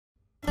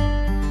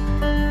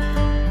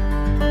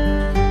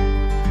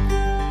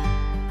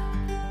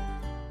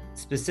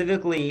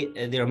Specifically,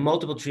 there are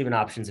multiple treatment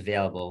options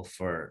available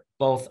for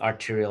both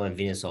arterial and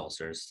venous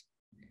ulcers.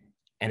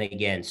 And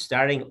again,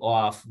 starting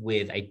off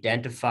with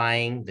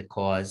identifying the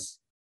cause,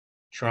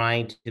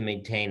 trying to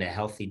maintain a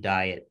healthy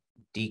diet,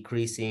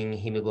 decreasing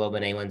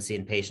hemoglobin A1c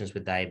in patients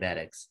with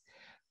diabetics,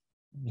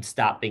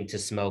 stopping to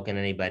smoke in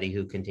anybody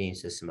who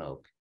continues to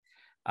smoke.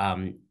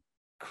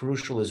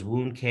 Crucial is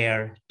wound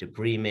care,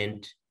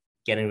 debridement,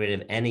 getting rid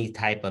of any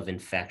type of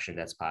infection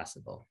that's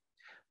possible.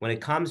 When it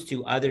comes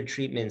to other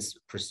treatments,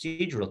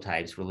 procedural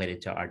types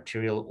related to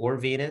arterial or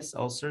venous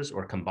ulcers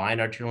or combined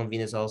arterial and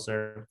venous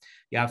ulcer,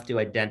 you have to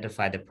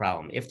identify the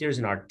problem. If there's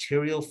an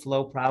arterial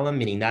flow problem,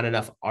 meaning not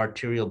enough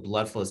arterial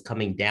blood flow is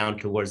coming down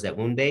towards that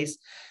wound base,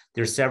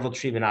 there's several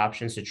treatment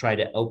options to try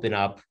to open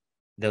up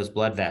those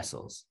blood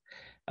vessels,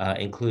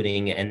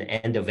 including an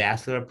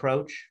endovascular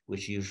approach,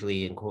 which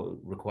usually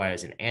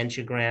requires an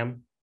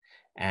angiogram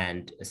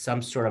and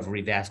some sort of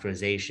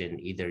re-vascularization,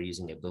 either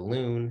using a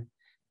balloon,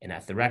 an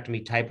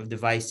atherectomy type of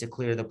device to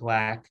clear the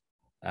plaque,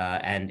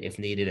 and if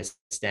needed,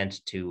 a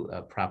stent to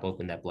prop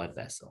open that blood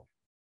vessel.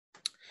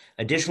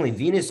 Additionally,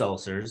 venous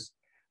ulcers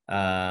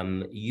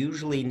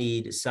usually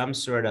need some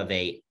sort of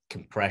a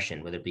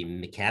compression, whether it be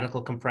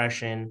mechanical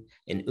compression,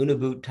 an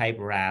Uniboot type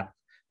wrap,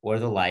 or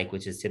the like,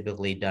 which is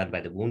typically done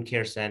by the wound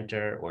care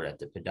center or at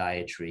the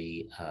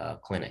podiatry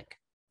clinic.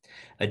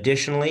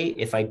 Additionally,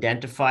 if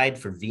identified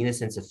for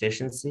venous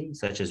insufficiency,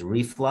 such as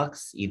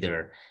reflux,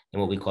 either in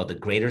what we call the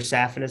greater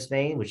saphenous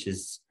vein, which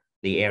is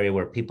the area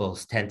where people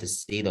tend to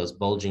see those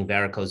bulging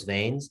varicose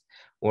veins,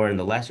 or in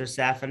the lesser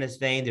saphenous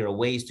vein, there are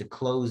ways to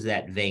close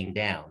that vein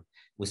down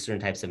with certain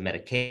types of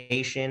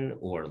medication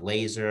or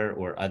laser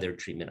or other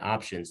treatment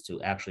options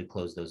to actually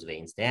close those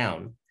veins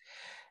down.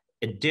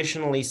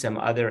 Additionally, some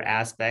other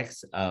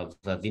aspects of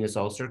venous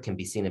ulcer can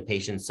be seen in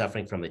patients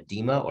suffering from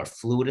edema or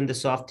fluid in the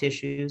soft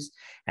tissues.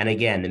 And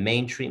again, the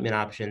main treatment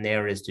option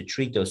there is to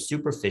treat those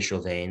superficial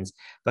veins,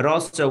 but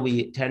also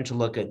we tend to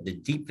look at the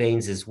deep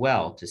veins as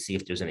well to see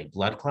if there's any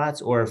blood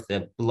clots or if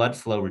the blood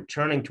flow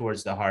returning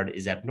towards the heart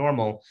is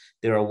abnormal.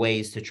 There are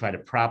ways to try to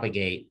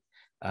propagate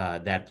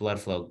that blood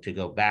flow to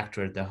go back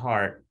toward the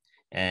heart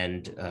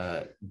and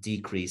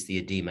decrease the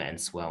edema and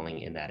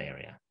swelling in that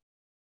area.